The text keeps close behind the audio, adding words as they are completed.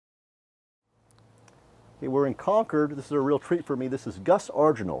Okay, we're in Concord. This is a real treat for me. This is Gus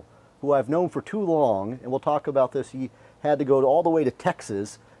Argenal, who I've known for too long, and we'll talk about this. He had to go all the way to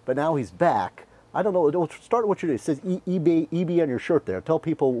Texas, but now he's back. I don't know. Start with what you do. It says EB on your shirt there. Tell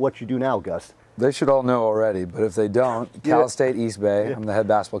people what you do now, Gus. They should all know already, but if they don't, Cal State East Bay. Yeah. I'm the head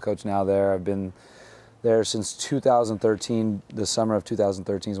basketball coach now there. I've been there since 2013. The summer of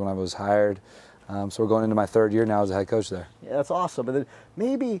 2013 is when I was hired. So we're going into my third year now as a head coach there. Yeah, that's awesome. And then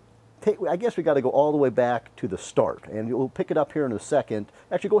maybe, I guess we got to go all the way back to the start, and we'll pick it up here in a second.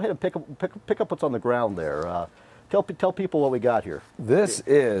 Actually, go ahead and pick up what's on the ground there. Tell people what we got here. This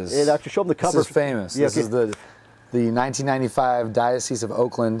is. And actually show them the cover. This is famous. Yeah, this is the 1995 Diocese of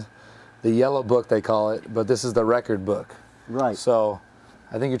Oakland, the yellow book they call it, but this is the record book. Right. So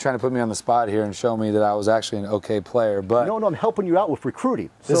I think you're trying to put me on the spot here and show me that I was actually an okay player. But no, I'm helping you out with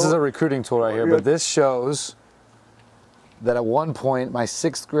recruiting. This is a recruiting tool right here, but this shows that at one point, my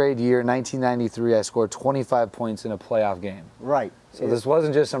 6th grade year, 1993, I scored 25 points in a playoff game. Right. So this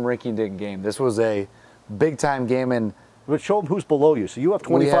wasn't just some rinky-dink game. This was a big-time game. And but show them who's below you. So you have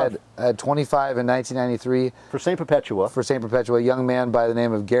 25. We had 25 in 1993. For St. Perpetua. For St. Perpetua, a young man by the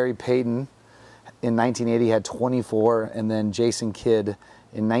name of Gary Payton in 1980 had 24, and then Jason Kidd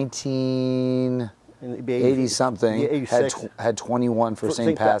in 1980-something had 21 for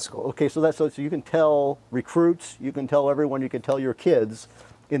St. Pascal. Okay, so you can tell recruits, you can tell everyone, you can tell your kids,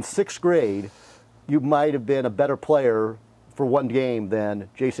 in 6th grade, you might have been a better player for one game than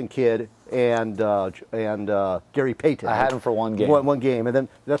Jason Kidd and Gary Payton. I had him for one game. One game, and then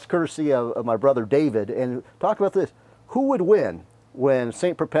that's courtesy of my brother David. And talk about this: who would win when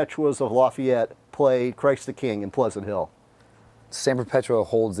St. Perpetua's of Lafayette played Christ the King in Pleasant Hill? St. Perpetua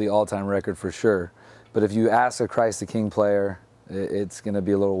holds the all-time record for sure, but if you ask a Christ the King player, it's going to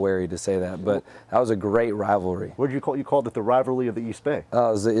be a little wary to say that. But that was a great rivalry. What did you call? You called it the rivalry of the East Bay. Oh,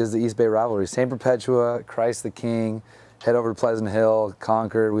 it was the East Bay rivalry. St. Perpetua, Christ the King, head over to Pleasant Hill,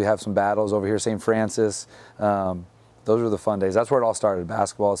 Concord. We have some battles over here, St. Francis. Those were the fun days. That's where it all started,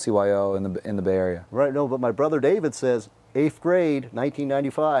 basketball, CYO in the Bay Area. Right, no, but my brother David says 8th grade,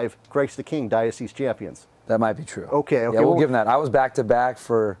 1995, Christ the King, Diocese champions. That might be true. Okay. Yeah, we'll give him that. I was back-to-back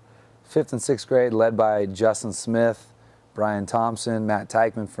for 5th and 6th grade, led by Justin Smith, Brian Thompson, Matt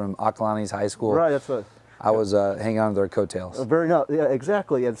Teichman from Ocklawanese's High School. Right, I was hanging on to their coattails. Yeah,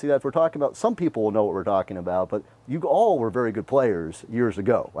 exactly. And see, that we're talking about, some people will know what we're talking about, but you all were very good players years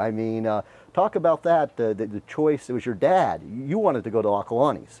ago. I mean, talk about that, the choice. It was your dad. You wanted to go to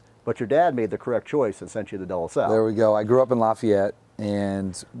Ocklawanese's, but your dad made the correct choice and sent you to De La Salle. There we go. I grew up in Lafayette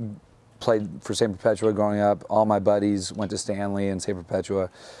and played for St. Perpetua growing up. All my buddies went to Stanley and St. Perpetua,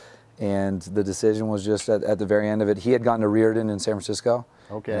 and the decision was just at the very end of it. He had gone to Reardon in San Francisco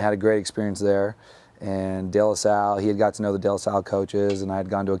and had a great experience there. And De La Salle, he had got to know the De La Salle coaches, and I had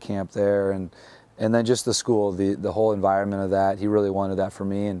gone to a camp there, and then just the school, the whole environment of that. He really wanted that for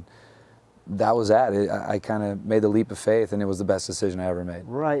me, and that was that. I kind of made the leap of faith, and it was the best decision I ever made.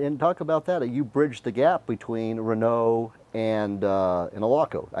 Right, and talk about that. You bridged the gap between Renault and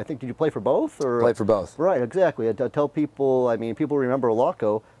Alaco. I think, did you play for both? Or? Played for both. Right, exactly. Tell people, I mean, people remember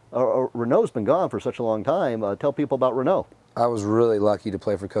Alaco. Renault's been gone for such a long time. Tell people about Renault. I was really lucky to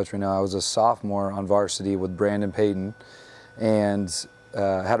play for Coach Renault. I was a sophomore on varsity with Brandon Payton, and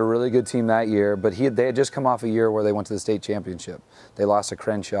had a really good team that year, but they had just come off a year where they went to the state championship. They lost to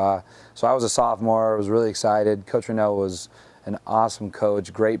Crenshaw. So I was a sophomore. I was really excited. Coach Renault was an awesome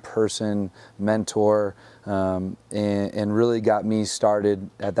coach, great person, mentor, and really got me started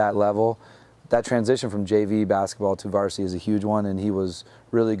at that level. That transition from JV basketball to varsity is a huge one, and he was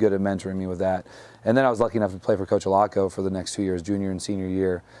really good at mentoring me with that. And then I was lucky enough to play for Coach Alaco for the next 2 years, junior and senior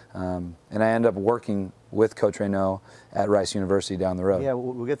year. And I ended up working with Coach Renault at Rice University down the road. Yeah,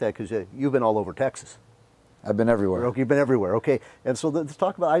 we'll get that, because you've been all over Texas. I've been everywhere. Okay, you've been everywhere, okay. And so let's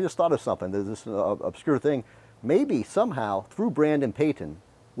talk about, I just thought of something. There's this obscure thing. Maybe somehow, through Brandon Payton,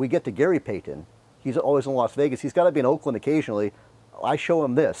 we get to Gary Payton. He's always in Las Vegas. He's got to be in Oakland occasionally. I show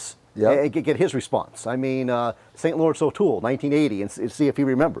him this. And get his response. I mean, St. Lawrence O'Toole, 1980, and see if he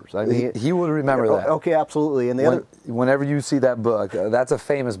remembers. I mean, he would remember that. Okay, absolutely. And whenever you see that book, that's a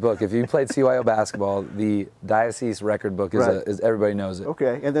famous book. If you played CYO basketball, the Diocese record book is everybody knows it.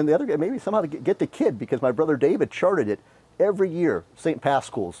 Okay, and then the other guy, maybe somehow to get the kid, because my brother David charted it every year. St.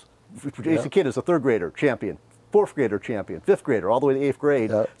 Pascal's, Jason Kidd is a 3rd grader champion, 4th grader champion, 5th grader, all the way to 8th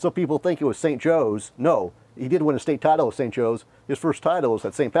grade. So people think it was St. Joe's. No. He did win a state title at St. Joe's. His first title was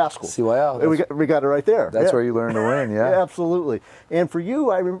at St. Pascal's. CYO. We got it right there. That's where you learn to win, Yeah, absolutely. And for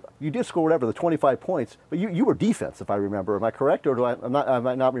you, I remember, you did score whatever, the 25 points, but you were defense, if I remember. Am I correct, or am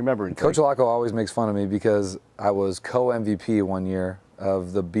I not remembering? Coach Alaco always makes fun of me because I was co-MVP one year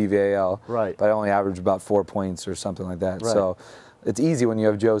of the BVAL. Right. But I only averaged about 4 points or something like that. Right. So it's easy when you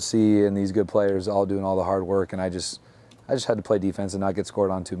have Joe C. and these good players all doing all the hard work, and I just had to play defense and not get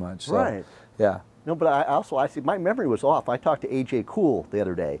scored on too much. So, Right. Yeah. No, but I see my memory was off. I talked to AJ Cool the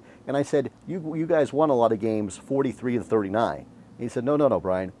other day, and I said, you guys won a lot of games 43-39. And he said, no,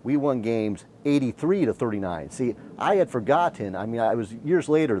 Brian, we won games 83-39. See, I had forgotten. I mean, it was years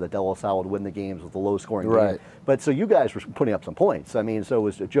later that De La Salle would win the games with the low-scoring game. Right. But so you guys were putting up some points. I mean, so it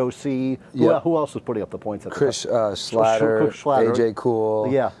was Joe C. Yep. Who else was putting up the points at Chris the time? Slatter, Chris Slatter, AJ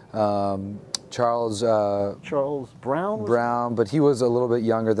Cool. Yeah. Charles Brown? Brown, but he was a little bit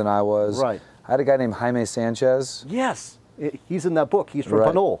younger than I was. Right. I had a guy named Jaime Sanchez. Yes. He's in that book. He's from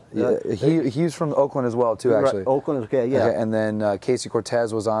Right. Panol. He's from Oakland as well too, actually. Right. Oakland is okay, yeah. Okay, and then Casey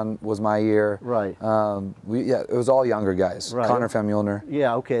Cortez was my year. Right. It was all younger guys. Right. Connor Famulner.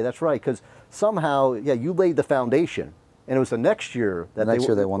 Yeah, okay, that's right. Because somehow, you laid the foundation, and it was the next year that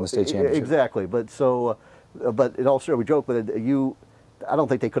they won the state championship. Exactly. But so, but it also we joke, but I don't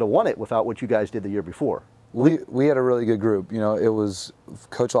think they could have won it without what you guys did the year before. We had a really good group. You know, it was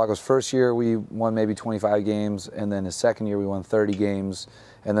Coach Locko's first year we won maybe 25 games, and then his second year we won 30 games,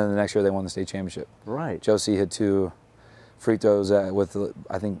 and then the next year they won the state championship. Right. Joe C hit 2 free throws with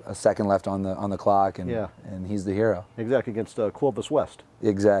I think a second left on the clock, and he's the hero. Exactly, against Clovis West.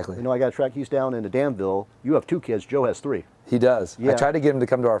 Exactly. You know, I got a track. He's down in Danville. You have 2 kids. Joe has 3. He does. Yeah. I tried to get him to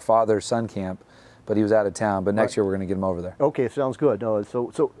come to our father-son camp, but he was out of town. But next year we're going to get him over there. Okay, sounds good. No,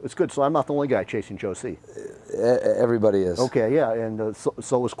 so it's good. So I'm not the only guy chasing Joe C. Everybody is. Okay, yeah, and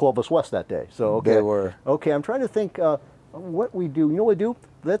so was Clovis West that day. So okay, They were. Okay, I'm trying to think what we do. You know what we do?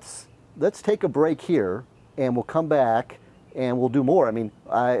 Let's take a break here, and we'll come back and we'll do more. I mean,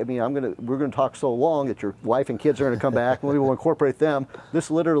 we're gonna talk so long that your wife and kids are gonna come back, and we will incorporate them. This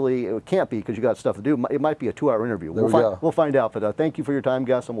literally it can't be because you got stuff to do. It might be a 2-hour interview. We'll find out. But thank you for your time,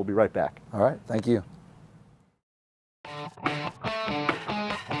 Gus, and we'll be right back. All right, thank you.